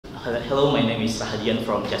Hello, my name is Rahadian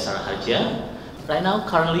from Jasara Harja. Right now,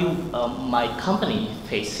 currently, my company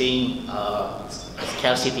facing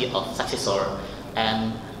scarcity of successor,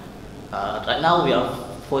 and right now we are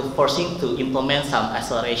forcing to implement some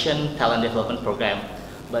acceleration talent development program.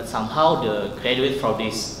 But somehow the graduate from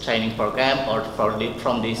this training program or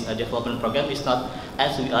from this development program is not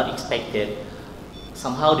as we are expected.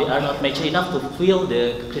 Somehow they are not mature enough to fill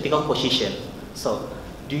the critical position. So,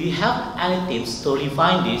 do you have any tips to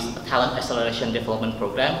refine this talent acceleration development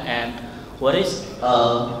program, and what is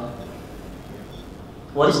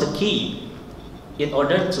the key in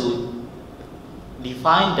order to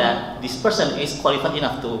define that this person is qualified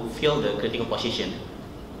enough to fill the critical position?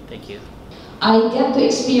 Thank you. I get to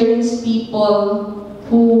experience people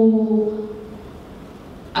who,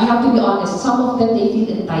 I have to be honest, some of them they feel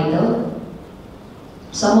entitled.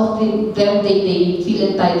 Some of them they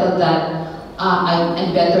feel entitled that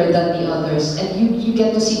I'm better than the others, and you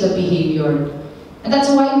get to see the behavior. And that's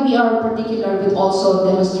why we are particular with also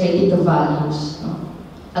demonstrating the values, no?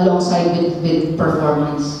 Alongside with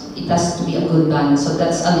performance. It has to be a good balance, so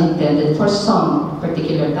that's unintended for some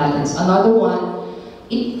particular talents. Another one,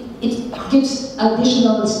 it gives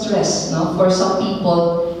additional stress, no? For some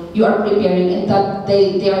people, you are preparing and that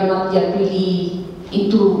they are not yet really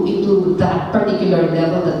into that particular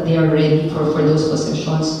level that they are ready for those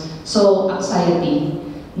positions. So anxiety.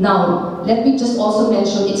 Now, let me just also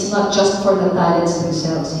mention it's not just for the talents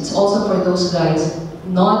themselves, it's also for those guys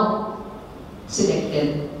not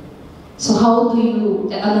selected. So how do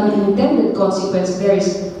you, an unintended consequence there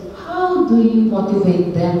is, how do you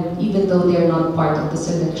motivate them even though they're not part of the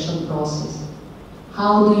selection process?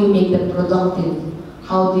 How do you make them productive?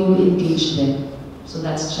 How do you engage them? So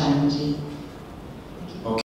that's challenging.